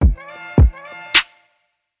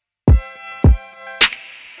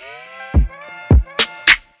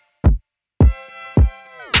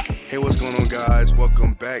Hey, what's going on, guys?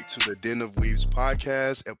 Welcome back to the Den of Weaves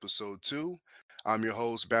podcast, episode 2. I'm your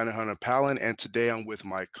host, Banner Hunter Palin, and today I'm with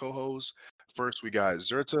my co host. First, we got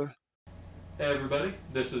Zerta. Hey everybody,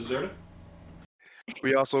 this is Zerta.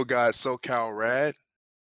 We also got SoCal Rad.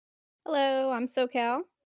 Hello, I'm SoCal.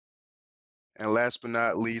 And last but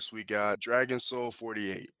not least, we got Dragon Soul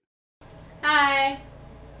 48. Hi,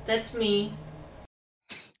 that's me.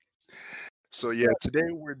 So, yeah, today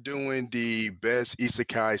we're doing the best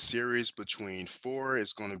isekai series between four.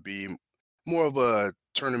 It's going to be more of a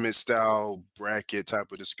tournament style bracket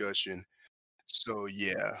type of discussion. So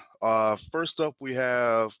yeah, first up we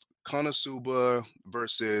have Konosuba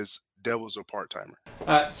versus Devils or Part Timer.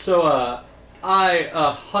 I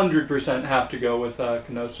 100% have to go with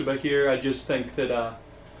Konosuba here. I just think that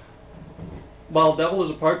while Devil is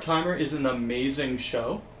a Part-Timer is an amazing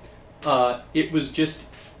show, it was just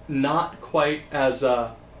not quite as,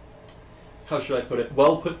 how should I put it,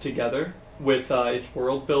 well put together with its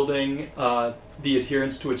world building, the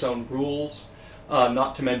adherence to its own rules,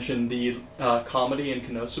 not to mention the comedy in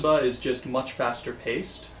Konosuba is just much faster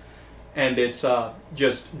paced, and it's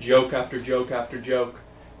just joke after joke after joke,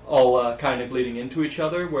 all kind of leading into each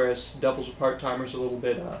other, whereas Devil's a Part-Timer is a little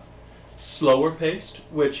bit slower paced,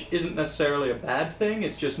 which isn't necessarily a bad thing,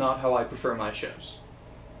 it's just not how I prefer my shows.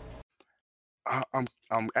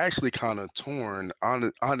 I'm actually kind of torn,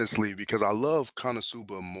 honestly, because I love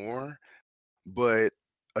Konosuba more, but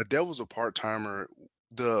a Devil's a Part Timer.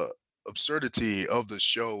 The absurdity of the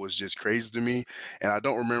show was just crazy to me, and I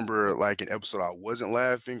don't remember like an episode I wasn't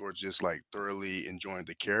laughing or just like thoroughly enjoying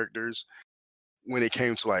the characters. When it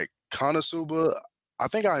came to like Konosuba, I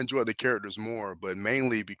think I enjoyed the characters more, but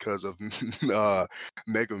mainly because of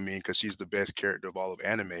Megumi, because she's the best character of all of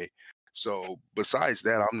anime. So besides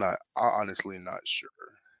that, I honestly not sure.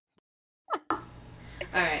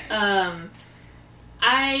 Alright,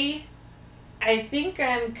 I think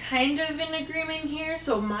I'm kind of in agreement here.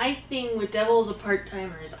 So my thing with Devil's a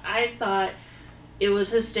Part-Timer is I thought it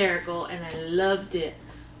was hysterical and I loved it.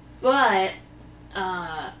 But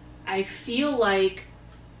I feel like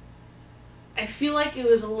it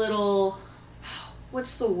was a little,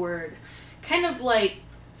 what's the word? Kind of like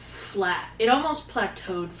flat. It almost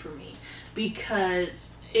plateaued for me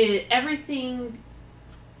because everything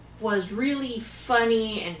was really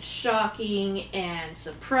funny and shocking and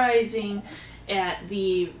surprising at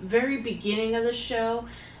the very beginning of the show,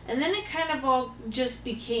 and then it kind of all just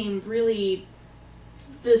became really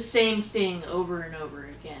the same thing over and over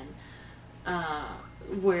again.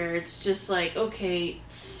 Where it's just like, okay,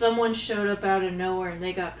 someone showed up out of nowhere and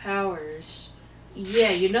they got powers.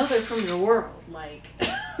 Yeah, you know they're from your world. Like,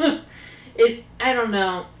 I don't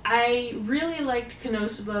know. I really liked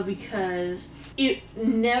Konosuba because it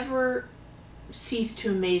never ceased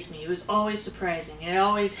to amaze me. It was always surprising. It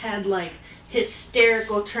always had, like,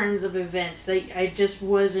 hysterical turns of events that I just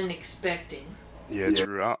wasn't expecting. Yeah,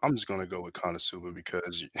 true. I'm just gonna go with Konosuba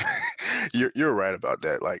because you're right about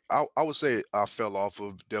that. Like I would say I fell off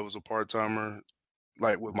of Devil's a Part Timer,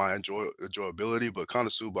 like with my enjoyability, but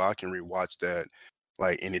Konosuba I can rewatch that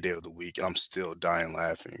like any day of the week, and I'm still dying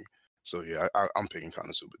laughing. So yeah, I'm picking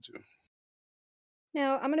Konosuba too.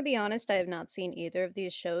 Now, I'm gonna be honest, I have not seen either of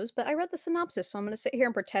these shows, but I read the synopsis, so I'm gonna sit here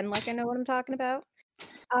and pretend like I know what I'm talking about.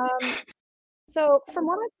 Um, so from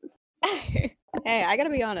what I Hey, I gotta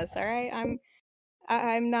be honest, all right?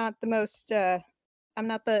 I'm not the most I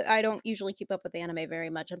don't usually keep up with anime very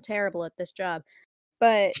much. I'm terrible at this job.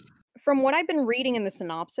 But from what I've been reading in the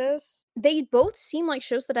synopsis, they both seem like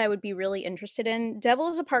shows that I would be really interested in. Devil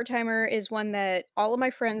is a Part-Timer is one that all of my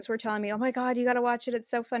friends were telling me, "Oh my god, you gotta watch it. It's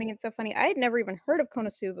so funny. It's so funny." I had never even heard of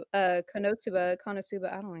Konosuba. I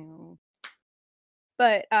don't know.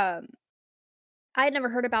 But I had never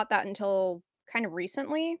heard about that until kind of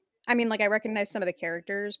recently. I mean, like I recognized some of the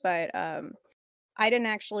characters, but I didn't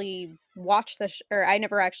actually watch or I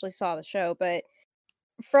never actually saw the show, but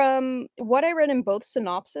from what I read in both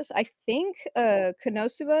synopsis, I think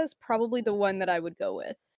Konosuba is probably the one that I would go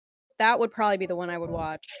with. That would probably be the one I would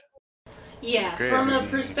watch. Yeah, Okay, from the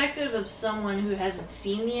perspective of someone who hasn't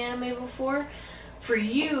seen the anime before, for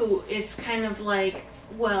you, it's kind of like,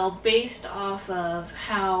 well, based off of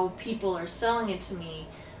how people are selling it to me,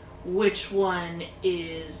 which one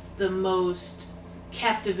is the most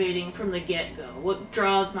captivating from the get-go? What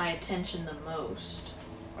draws my attention the most?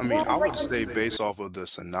 I mean, Well, I like would say based off of the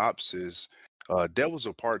synopsis, Devil's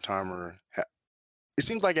a Part Timer. It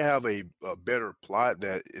seems like it have a better plot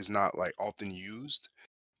that is not like often used,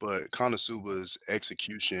 but Konosuba's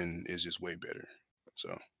execution is just way better.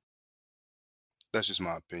 So that's just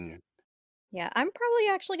my opinion. Yeah, I'm probably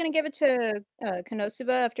actually gonna give it to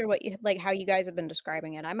Konosuba after what you like how you guys have been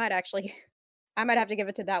describing it. I might actually, I might have to give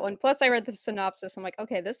it to that one. Plus, I read the synopsis. I'm like,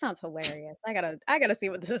 okay, this sounds hilarious. I gotta see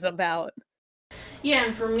what this is about. Yeah,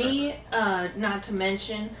 and for me, not to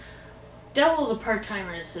mention, Devil as a part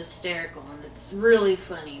timer is hysterical and it's really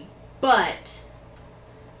funny, but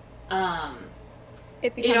um,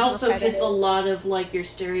 It it becomes also hits a repetitive, lot of like your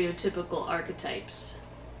stereotypical archetypes.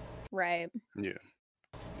 right? Yeah.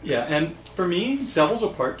 Yeah, and for me, Devil's a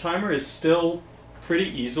Part Timer is still pretty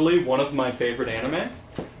easily one of my favorite anime,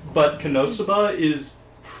 but Konosuba is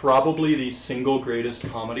probably the single greatest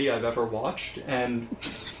comedy I've ever watched, and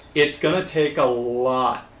it's gonna take a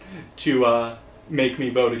lot to make me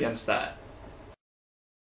vote against that.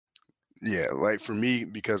 Yeah, like for me,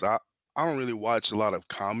 because I don't really watch a lot of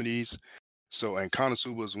comedies. So and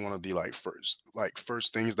Konosuba is one of the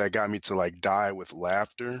first things that got me to like die with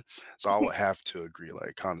laughter. So I would have to agree,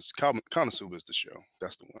 like Konosuba is the show.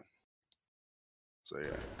 That's the one. So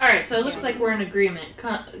yeah. Alright, so it looks Yeah, like So we're in agreement.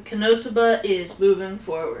 Konosuba is moving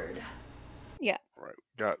forward. yeah. all right,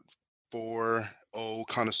 got 4-0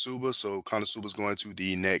 Konosuba. So Konosuba's going to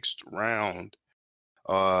the next round.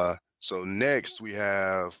 So next we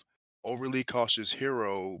have Overly Cautious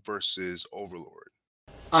Hero versus Overlord.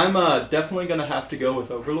 I'm definitely gonna have to go with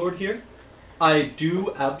Overlord here. I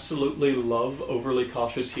do absolutely love Overly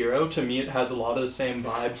Cautious Hero. To me, it has a lot of the same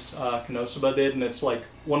vibes Konosuba did, and it's like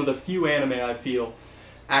one of the few anime I feel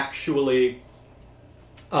actually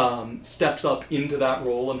steps up into that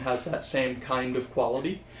role and has that same kind of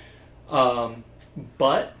quality. Um,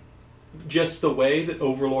 but just the way that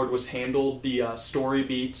Overlord was handled, the story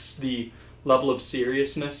beats, the level of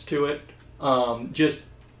seriousness to it, just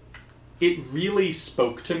it really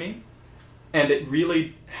spoke to me, and it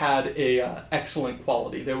really had a excellent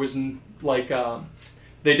quality. There was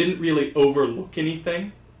they didn't really overlook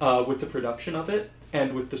anything with the production of it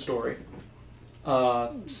and with the story.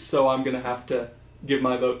 So I'm gonna have to give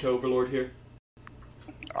my vote to Overlord here.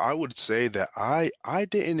 I would say that I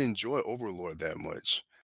didn't enjoy Overlord that much.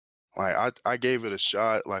 Like I gave it a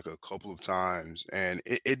shot like a couple of times and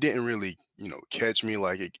it didn't really, catch me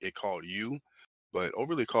like it caught you. But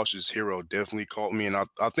Overly Cautious Hero definitely caught me. And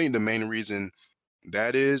I think the main reason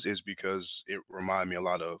that is because it reminded me a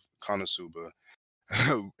lot of Konosuba.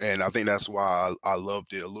 And I think that's why I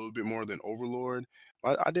loved it a little bit more than Overlord.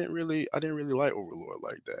 I didn't really like Overlord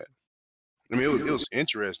like that. I mean it was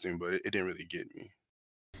interesting, but it didn't really get me.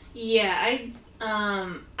 Yeah,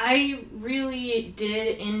 I really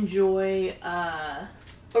did enjoy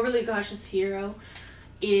Overly Cautious Hero.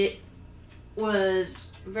 It was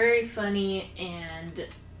very funny, and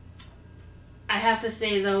I have to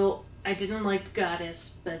say though, I didn't like the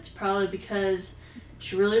goddess, but it's probably because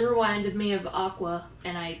she really reminded me of Aqua,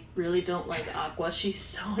 and I really don't like Aqua. She's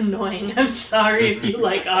so annoying. I'm sorry if you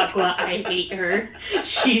like Aqua. I hate her.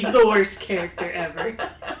 She's the worst character ever.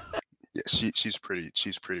 Yeah, she's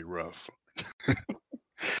pretty rough.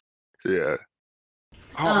 Yeah.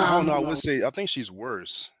 I don't know. I would Um, say I think she's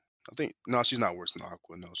worse. I think no, she's not worse than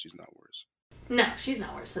Aqua. No, she's not worse. no, she's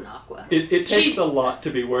not worse than Aqua. It takes She, a lot to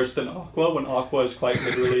be worse than Aqua when Aqua is quite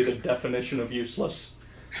literally the definition of useless.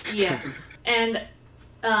 yeah, and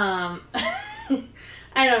um,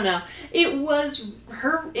 I don't know. It was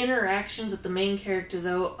her interactions with the main character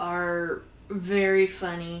though are very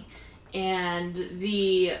funny, and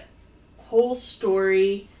the whole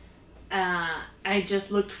story. I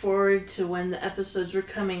just looked forward to when the episodes were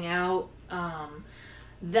coming out.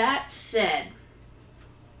 That said,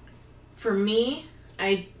 for me,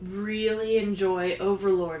 I really enjoy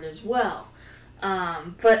Overlord as well.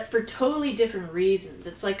 But for totally different reasons.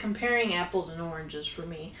 It's like comparing apples and oranges for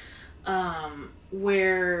me.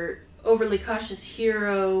 Where Overly Cautious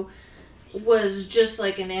Hero was just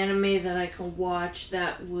like an anime that I could watch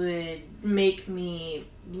that would make me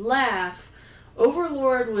laugh.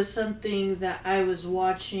 Overlord was something that I was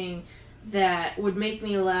watching that would make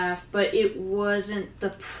me laugh, but it wasn't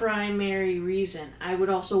the primary reason. I would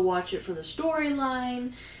also watch it for the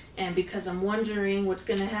storyline and because I'm wondering what's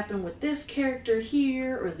going to happen with this character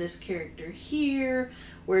here or this character here.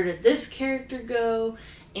 Where did this character go?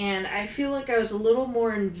 And I feel like I was a little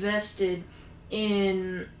more invested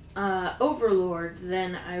in Overlord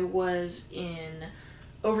than I was in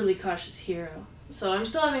Overly Cautious Hero. So I'm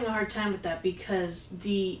still having a hard time with that because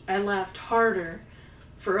I laughed harder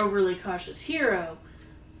for Overly Cautious Hero,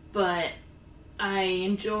 but I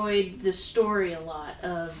enjoyed the story a lot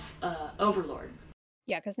of Overlord.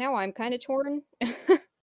 Yeah, because now I'm kind of torn.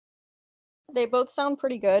 They both sound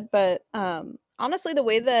pretty good, but honestly, the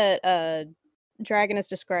way that Dragon is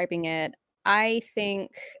describing it, I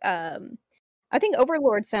think I think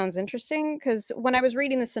Overlord sounds interesting because when I was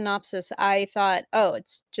reading the synopsis, I thought, oh,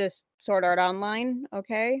 it's just Sword Art Online.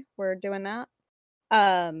 Okay, we're doing that.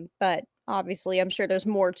 But obviously, I'm sure there's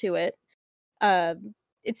more to it.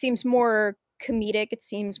 It seems more comedic. It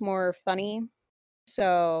seems more funny.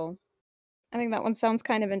 So I think that one sounds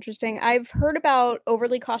kind of interesting. I've heard about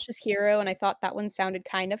Overly Cautious Hero, and I thought that one sounded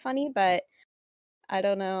kind of funny, but I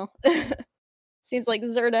don't know. Seems like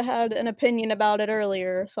Zerda had an opinion about it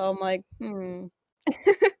earlier, so I'm like,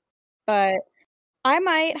 But I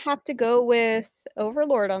might have to go with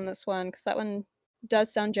Overlord on this one because that one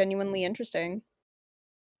does sound genuinely interesting.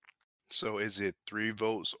 So is it 3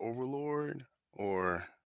 votes Overlord or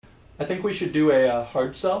I think we should do a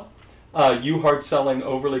hard sell. You hard selling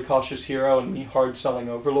Overly Cautious Hero and me hard selling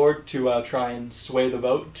Overlord to try and sway the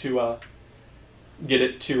vote to get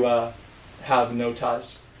it to have no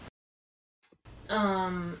ties.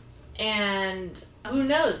 And who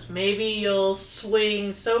knows? Maybe you'll swing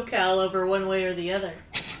SoCal over one way or the other.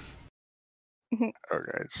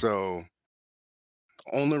 okay? So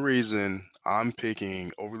only reason I'm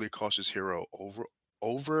picking Overly Cautious Hero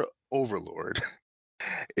over Overlord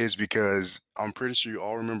is because I'm pretty sure you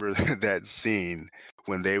all remember that scene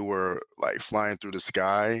when they were like flying through the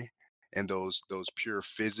sky and those pure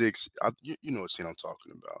physics. You know what scene I'm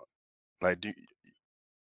talking about. Like,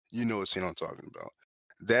 you know what scene I'm talking about.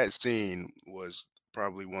 That scene was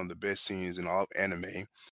probably one of the best scenes in all of anime.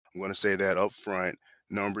 I'm going to say that up front.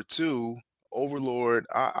 Number two, Overlord.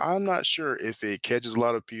 I'm not sure if it catches a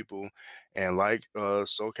lot of people, and like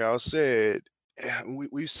SoCal said,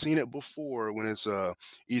 we've seen it before when it's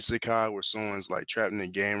isekai where someone's like trapped in a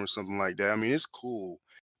game or something like that. I mean, it's cool,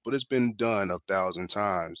 but it's been done 1,000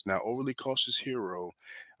 times. Now, Overly Cautious Hero,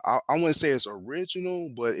 I wouldn't say it's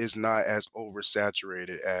original, but it's not as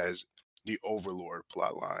oversaturated as the Overlord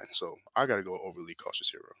plotline. So I gotta go Overly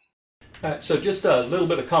Cautious Hero. Alright, so just a little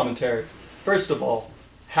bit of commentary. First of all,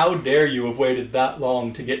 how dare you have waited that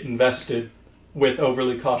long to get invested with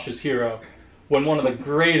Overly Cautious Hero when one of the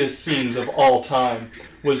greatest scenes of all time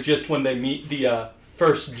was just when they meet the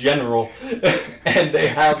first general and they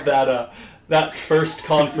have that first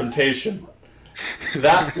confrontation.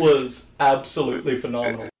 That was absolutely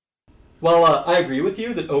phenomenal. Well, I agree with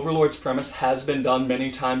you that Overlord's premise has been done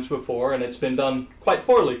many times before, and it's been done quite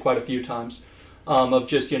poorly quite a few times, of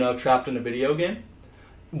just, trapped in a video game.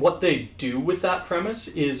 What they do with that premise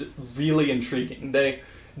is really intriguing. They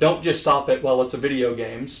don't just stop at, well, it's a video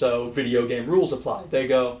game, so video game rules apply. They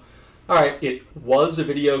go, all right, it was a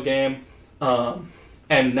video game,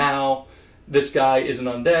 and now this guy is an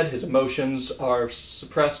undead, his emotions are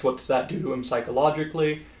suppressed, what does that do to him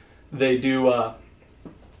psychologically? They do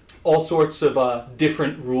all sorts of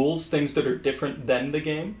different rules, things that are different than the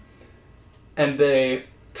game, and they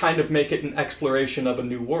kind of make it an exploration of a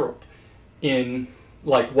new world in,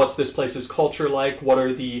 like, what's this place's culture like, what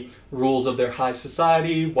are the rules of their high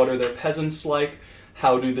society, what are their peasants like,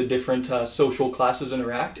 how do the different social classes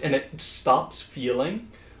interact, and it stops feeling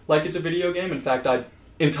like it's a video game. In fact, I'd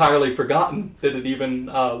entirely forgotten that it even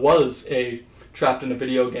was a trapped in a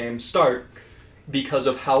video game start because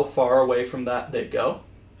of how far away from that they go.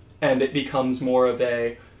 And it becomes more of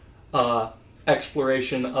a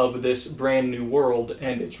exploration of this brand new world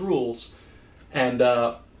and its rules, and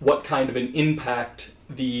what kind of an impact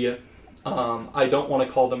the I don't want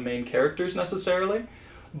to call them main characters necessarily,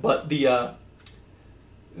 but the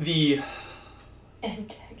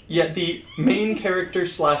main character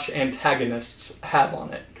 / antagonists have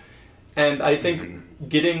on it. And I think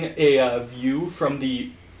getting a view from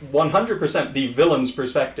the 100% the villain's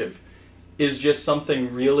perspective is just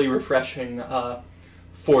something really refreshing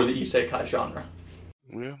for the isekai genre.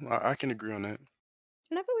 Yeah, I can agree on that.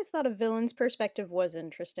 And I've always thought a villain's perspective was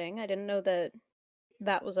interesting. I didn't know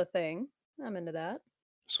that was a thing. I'm into that.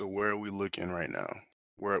 So where are we looking right now?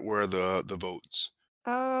 Where are the votes?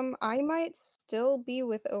 I might still be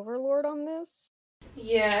with Overlord on this.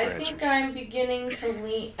 Yeah, I think I'm beginning to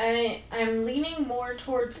lean. I'm leaning more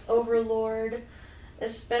towards Overlord,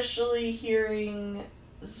 especially hearing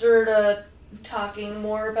Zerda talking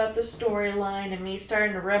more about the storyline and me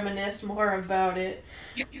starting to reminisce more about it.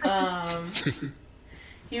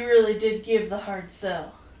 He really did give the hard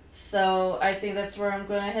sell. So I think that's where I'm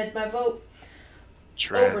going to head my vote.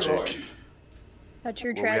 Tragic. Overlord. That's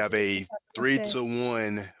your We have a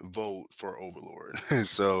 3-1 vote for Overlord.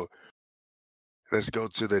 So let's go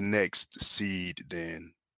to the next seed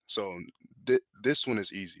then. So this one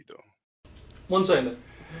is easy though. One second.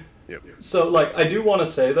 Yep. So, like, I do want to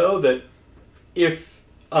say, though, that if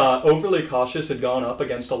Overly Cautious had gone up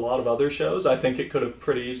against a lot of other shows, I think it could have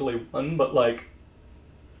pretty easily won, but, like,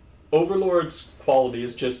 Overlord's quality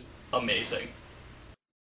is just amazing.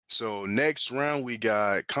 So next round we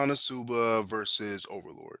got Konosuba versus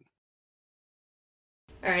Overlord.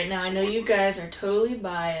 Alright, now I know you guys are totally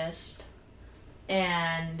biased,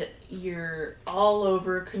 and you're all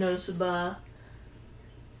over Konosuba.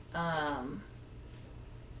 And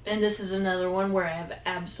this is another one where I have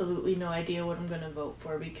absolutely no idea what I'm going to vote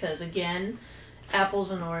for because, again,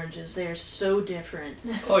 apples and oranges, they are so different.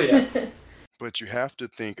 Oh, yeah. But you have to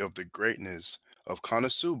think of the greatness of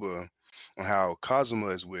Konosuba and how Kazuma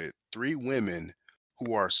is with three women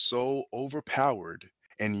who are so overpowered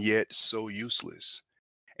and yet so useless.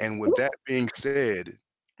 And with that being said,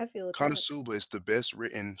 I feel it. Konosuba is the best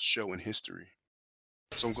written show in history.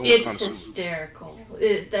 So I'm going with It's Konosuba. hysterical.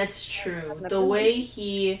 That's true. The Definitely. way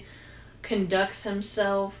he conducts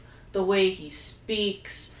himself, the way he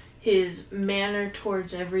speaks, his manner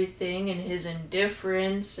towards everything, and his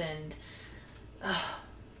indifference, and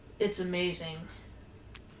it's amazing.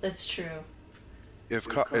 That's true. If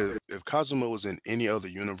Kazuma was in any other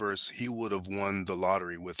universe, he would have won the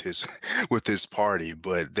lottery with his with his party.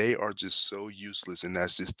 But they are just so useless, and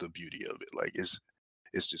that's just the beauty of it. Like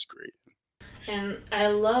it's just great. And I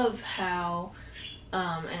love how,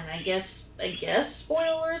 and I guess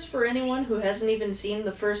spoilers for anyone who hasn't even seen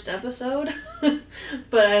the first episode,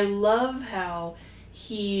 but I love how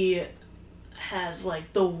he has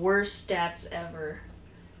like the worst stats ever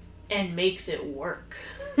and makes it work.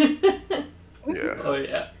 Yeah. Oh,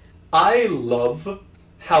 yeah. I love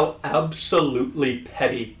how absolutely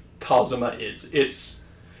petty Kazuma is. It's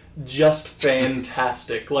just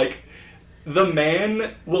fantastic. Like, the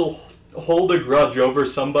man will hold a grudge over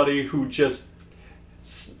somebody who just,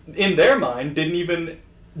 in their mind, didn't even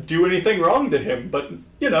do anything wrong to him. But,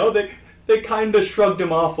 you know, they kind of shrugged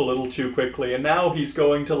him off a little too quickly, and now he's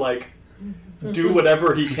going to, like, do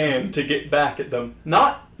whatever he can to get back at them.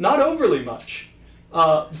 Not overly much.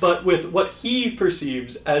 But with what he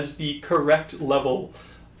perceives as the correct level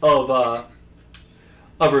of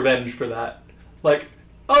revenge for that. Like,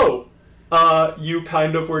 oh, you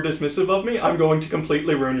kind of were dismissive of me, I'm going to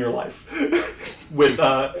completely ruin your life. With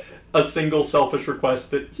a single selfish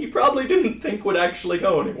request that he probably didn't think would actually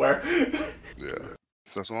go anywhere. Yeah.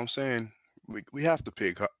 That's what I'm saying. We have to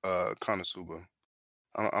pick Konosuba.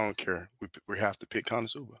 I don't care. We have to pick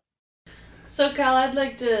Konosuba. So, Cal, I'd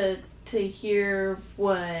like to hear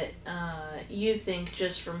what you think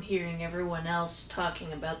just from hearing everyone else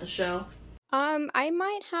talking about the show. I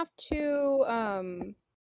might have to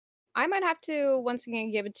once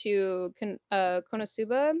again give it to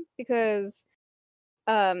Konosuba because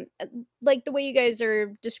like the way you guys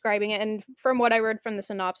are describing it, and from what I read from the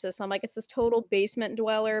synopsis, I'm like, it's this total basement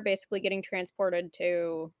dweller basically getting transported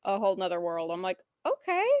to a whole nother world. I'm like,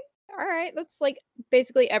 okay, all right, that's like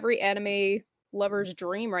basically every anime lover's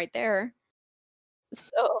dream right there.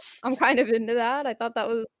 So I'm kind of into that. I thought that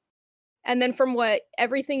was, and then from what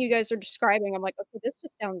everything you guys are describing, I'm like, okay, this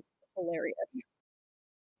just sounds hilarious.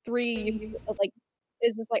 Like,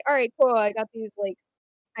 it's just like, all right, cool. I have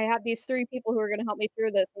these three people who are going to help me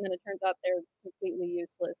through this, and then it turns out they're completely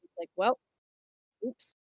useless. It's like, well,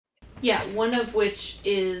 oops. Yeah, one of which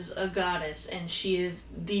is a goddess, and she is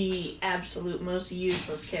the absolute most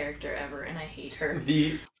useless character ever, and I hate her.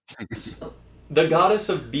 The goddess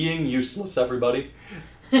of being useless, everybody.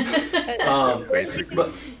 Basically.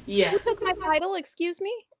 But Yeah. Who took my title? Excuse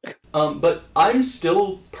me. but I'm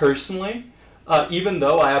still personally, even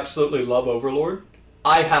though I absolutely love Overlord,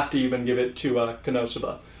 I have to even give it to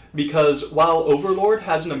Konosuba. Because while Overlord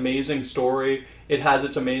has an amazing story, it has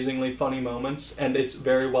its amazingly funny moments, and it's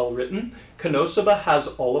very well written, Konosuba has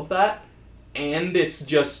all of that, and it's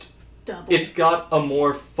just, Double. it's got a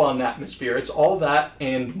more fun atmosphere. It's all that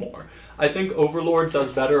and more. I think Overlord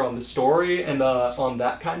does better on the story and on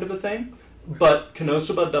that kind of a thing, but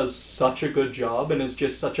Konosuba does such a good job and is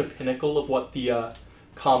just such a pinnacle of what the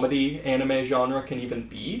comedy anime genre can even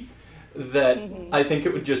be, that I think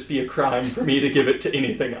it would just be a crime for me to give it to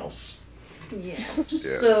anything else. Yeah.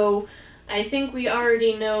 So I think we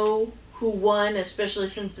already know who won, especially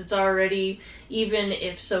since it's already, even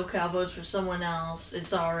if SoCal votes for someone else,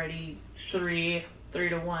 it's already 3-1,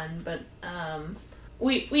 but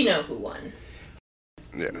we know who won.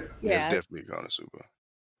 Yeah. It's definitely Konosuba.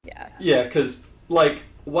 Yeah. Yeah, because, like,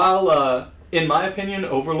 while, in my opinion,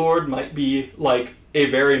 Overlord might be, like, a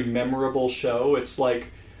very memorable show, it's, like,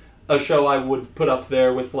 a show I would put up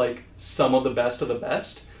there with, like, some of the best,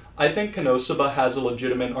 I think Konosuba has a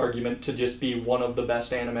legitimate argument to just be one of the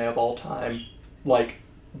best anime of all time, like,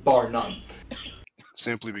 bar none.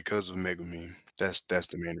 Simply because of Megumi. That's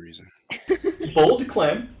the main reason. Bold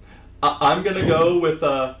claim. I'm gonna go with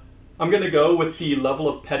I'm going to go with the level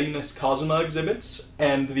of pettiness Kazuma exhibits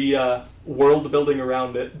and the world building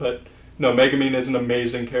around it, but no, Megumin is an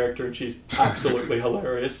amazing character and she's absolutely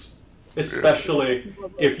hilarious, especially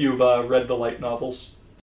if you've read the light novels.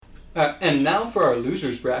 And now for our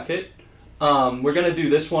losers bracket. We're going to do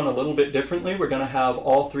this one a little bit differently. We're going to have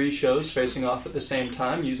all three shows facing off at the same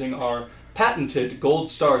time using our patented Gold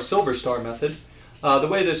Star, Silver Star method. The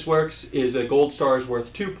way this works is a Gold Star is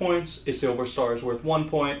worth 2 points, a Silver Star is worth 1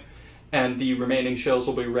 point, and the remaining shows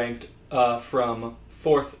will be ranked from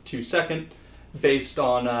 4th to 2nd based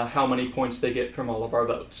on how many points they get from all of our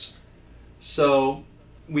votes. So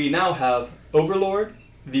we now have Overlord,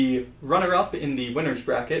 the runner-up in the winner's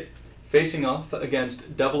bracket, facing off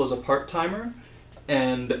against Devil is a Part-Timer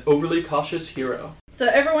and Overly Cautious Hero. So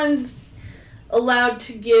everyone's allowed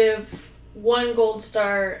to give 1 gold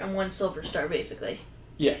star and 1 silver star, basically.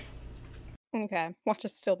 Yeah. Okay, watch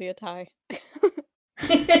us still be a tie.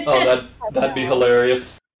 Oh, that'd be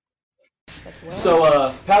hilarious.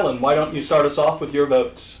 So, Palin, why don't you start us off with your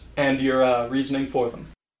votes and your reasoning for them?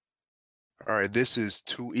 All right, this is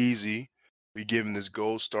too easy. We're giving this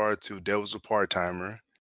gold star to Devil's a Part-Timer,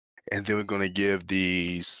 and then we're going to give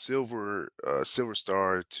the silver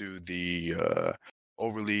star to the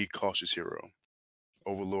Overly Cautious Hero.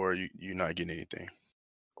 Overlord, you're not getting anything.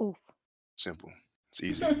 Oof. Simple. It's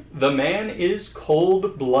easy. The man is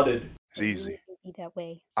cold-blooded. It's easy. Be that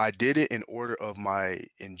way. I did it in order of my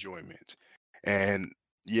enjoyment. And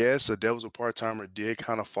yes, a Devil's a Part-Timer did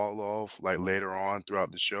kind of fall off like later on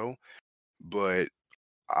throughout the show, but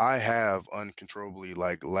I have uncontrollably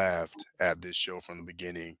like laughed at this show from the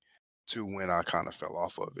beginning to when I kind of fell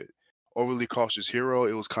off of it. Overly Cautious Hero,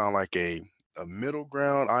 it was kind of like a middle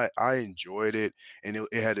ground. I enjoyed it, and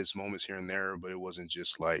it had its moments here and there, but it wasn't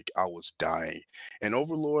just like I was dying. And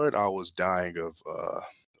Overlord, I was dying of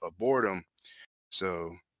boredom.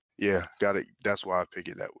 So yeah, got it. That's why I pick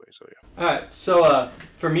it that way. So yeah. All right. So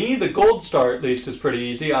for me, the gold star at least is pretty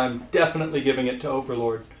easy. I'm definitely giving it to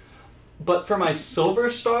Overlord. But for my silver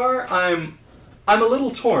star, I'm a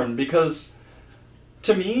little torn because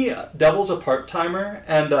to me, Devil's a Part-Timer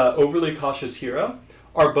and Overly Cautious Hero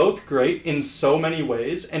are both great in so many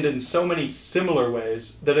ways and in so many similar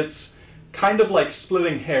ways that it's kind of like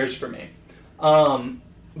splitting hairs for me.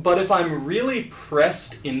 But if I'm really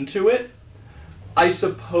pressed into it, I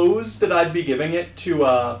suppose that I'd be giving it to,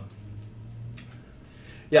 I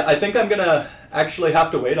think I'm gonna actually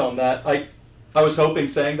have to wait on that. I was hoping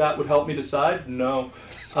saying that would help me decide. No.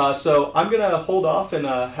 So I'm gonna hold off and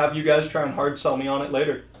have you guys try and hard sell me on it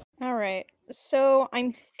later. All right. So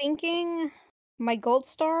I'm thinking my gold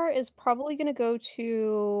star is probably gonna go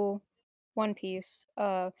to One Piece.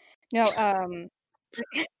 No.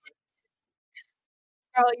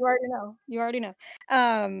 Oh, you already know. You already know.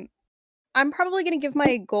 I'm probably gonna give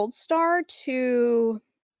my gold star to.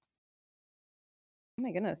 Oh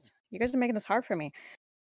my goodness, you guys are making this hard for me.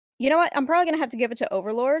 You know what? I'm probably gonna have to give it to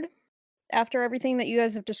Overlord after everything that you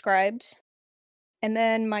guys have described. And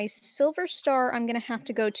then my silver star, I'm gonna have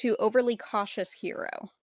to go to Overly Cautious Hero.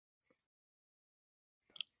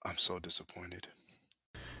 I'm so disappointed.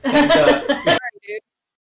 And, Sorry, dude.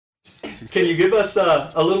 can you give us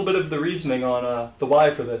a little bit of the reasoning on the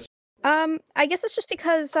why for this? I guess it's just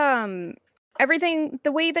because everything,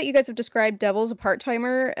 the way that you guys have described Devil's a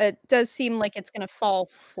Part-Timer, it does seem like it's gonna fall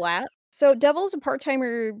flat. So Devil's a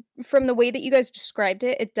Part-Timer, from the way that you guys described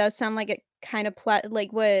it, it does sound like it kind of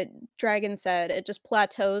like what Dragon said. It just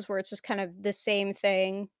plateaus where it's just kind of the same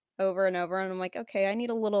thing over and over. And I'm like, okay,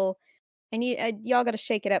 y'all got to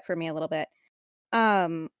shake it up for me a little bit.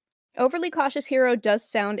 Overly Cautious Hero does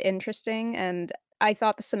sound interesting, and I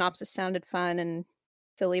thought the synopsis sounded fun and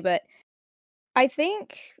silly, but I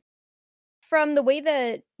think from the way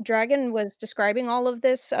that Dragon was describing all of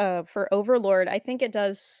this for Overlord, I think it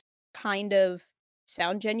does kind of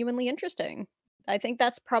sound genuinely interesting. I think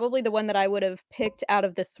that's probably the one that I would have picked out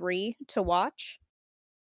of the 3 to watch.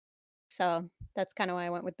 So that's kind of why I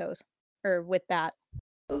went with those, or with that.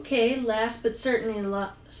 Okay, last but certainly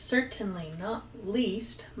not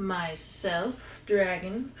least, myself,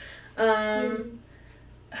 Dragon. I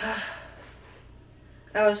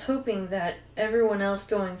was hoping that everyone else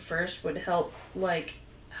going first would help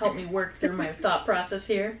me work through my thought process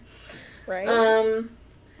here. Right.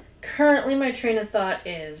 Currently my train of thought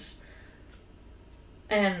is,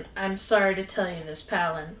 and I'm sorry to tell you this,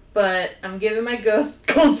 Palin, but I'm giving my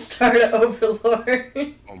gold star to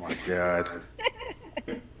Overlord. Oh my god.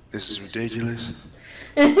 This is ridiculous.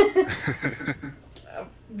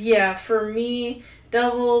 Yeah, for me,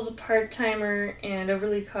 Devil's a Part-Timer and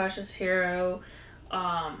Overly Cautious Hero,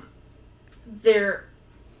 they're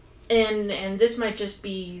and this might just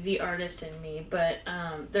be the artist in me, but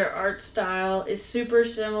their art style is super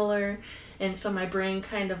similar, and so my brain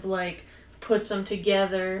kind of like puts them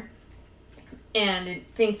together, and it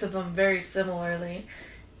thinks of them very similarly.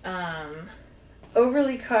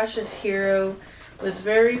 Overly Cautious Hero was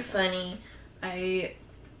very funny. I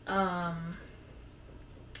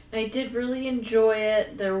did really enjoy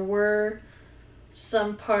it. There were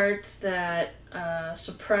some parts that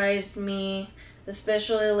surprised me,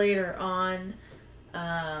 especially later on.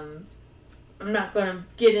 I'm not going to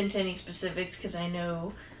get into any specifics because I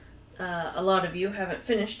know a lot of you haven't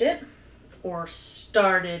finished it or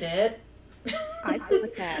started it. I feel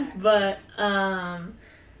like that. But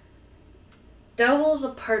Devil's a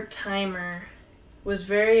Part-Timer was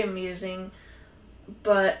very amusing,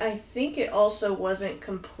 but I think it also wasn't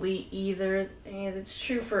complete either. And it's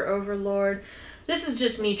true for Overlord. This is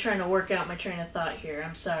just me trying to work out my train of thought here.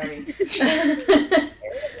 I'm sorry.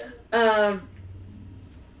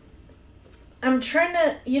 I'm trying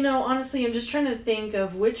to, honestly, I'm just trying to think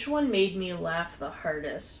of which one made me laugh the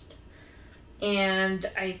hardest. And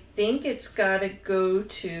I think it's gotta go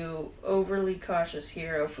to Overly Cautious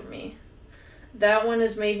Hero for me. That one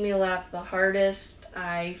has made me laugh the hardest.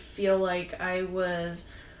 I feel like I was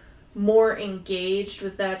more engaged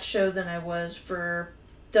with that show than I was for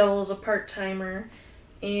Devil is a Part-Timer.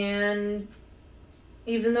 And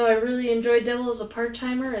even though I really enjoyed Devil is a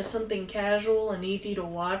Part-Timer as something casual and easy to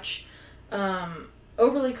watch,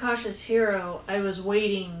 Overly Cautious Hero, I was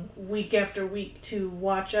waiting week after week to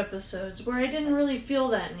watch episodes where I didn't really feel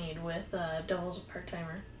that need with Devil's a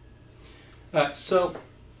Part-Timer. So,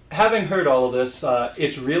 having heard all of this,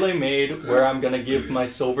 it's really made where I'm going to give my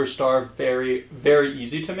Silver Star very, very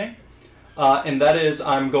easy to me. And that is,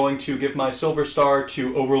 I'm going to give my Silver Star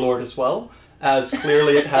to Overlord as well, as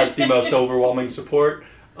clearly it has the most overwhelming support.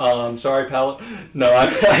 Sorry, Palette. No,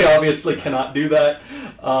 I obviously cannot do that.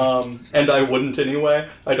 And I wouldn't anyway.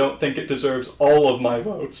 I don't think it deserves all of my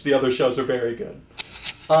votes. The other shows are very good.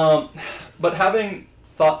 But having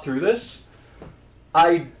thought through this,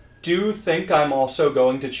 I do think I'm also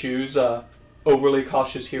going to choose Overly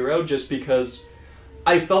Cautious Hero just because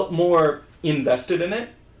I felt more invested in it.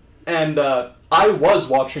 And I was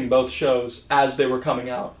watching both shows as they were coming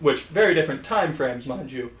out, which very different time frames,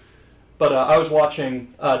 mind you. But I was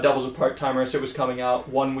watching Devil's a Part-Timer as it was coming out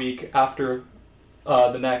 1 week after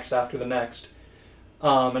the next.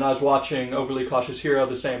 And I was watching Overly Cautious Hero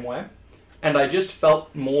the same way. And I just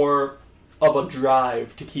felt more of a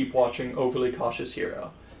drive to keep watching Overly Cautious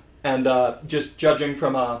Hero. And just judging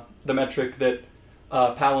from the metric that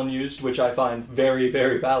Palin used, which I find very,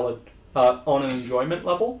 very valid, on an enjoyment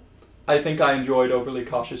level, I think I enjoyed Overly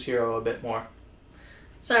Cautious Hero a bit more.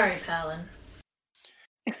 Sorry, Palin.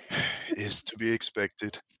 Is to be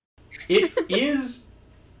expected. It is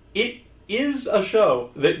a show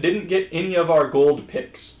that didn't get any of our gold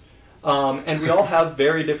picks. And we all have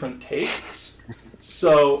very different tastes.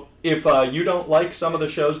 So if you don't like some of the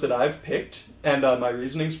shows that I've picked and my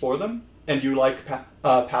reasonings for them, and you like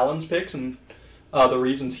Palin's picks and the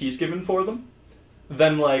reasons he's given for them,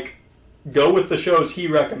 then go with the shows he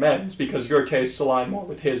recommends because your tastes align more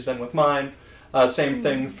with his than with mine. Same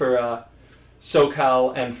thing for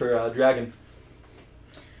SoCal and for Dragon.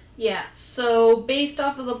 Yeah, so based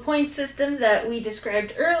off of the point system that we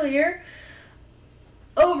described earlier,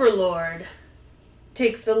 Overlord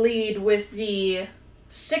takes the lead with the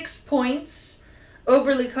 6 points.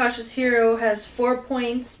 Overly Cautious Hero has 4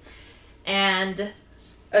 points. And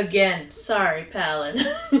again, sorry, Palin,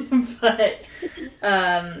 but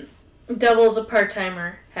Devil's a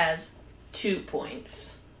Part-Timer has 2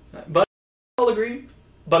 points. But we all agree.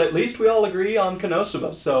 But at least we all agree on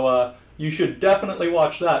Konosuba, so you should definitely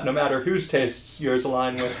watch that, no matter whose tastes yours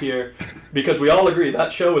align with here, because we all agree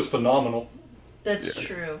that show is phenomenal. That's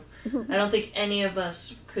true. I don't think any of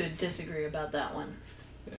us could disagree about that one.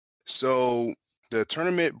 So, the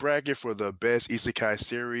tournament bracket for the best isekai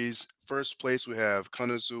series, first place we have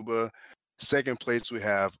Konosuba, second place we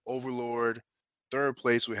have Overlord, third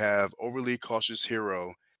place we have Overly Cautious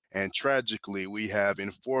Hero, and tragically we have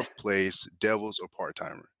in fourth place Devil's a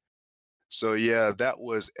Part-Timer. So yeah, that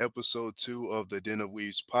was episode 2 of the Den of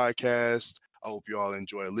Weaves podcast. I hope you all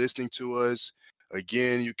enjoy listening to us.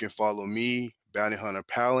 Again, you can follow me, Bounty Hunter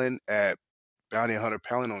Palin, at Bounty Hunter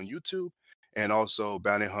Palin on YouTube, and also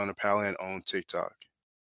Bounty Hunter Palin on TikTok.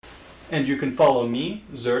 And you can follow me,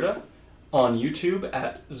 Zerda, on YouTube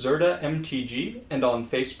at ZerdaMTG, and on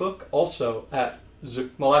Facebook also at,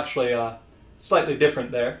 slightly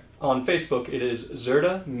different there. On Facebook it is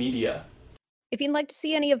Zerda Media. If you'd like to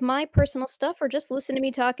see any of my personal stuff or just listen to me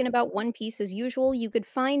talking about One Piece as usual, you could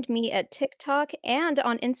find me at TikTok and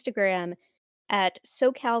on Instagram at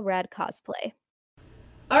SoCalRadCosplay.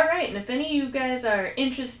 Alright, and if any of you guys are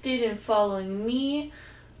interested in following me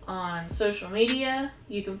on social media,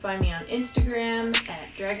 you can find me on Instagram at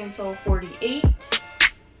DragonSoul48.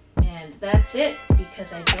 And that's it,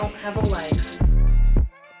 because I don't have a life.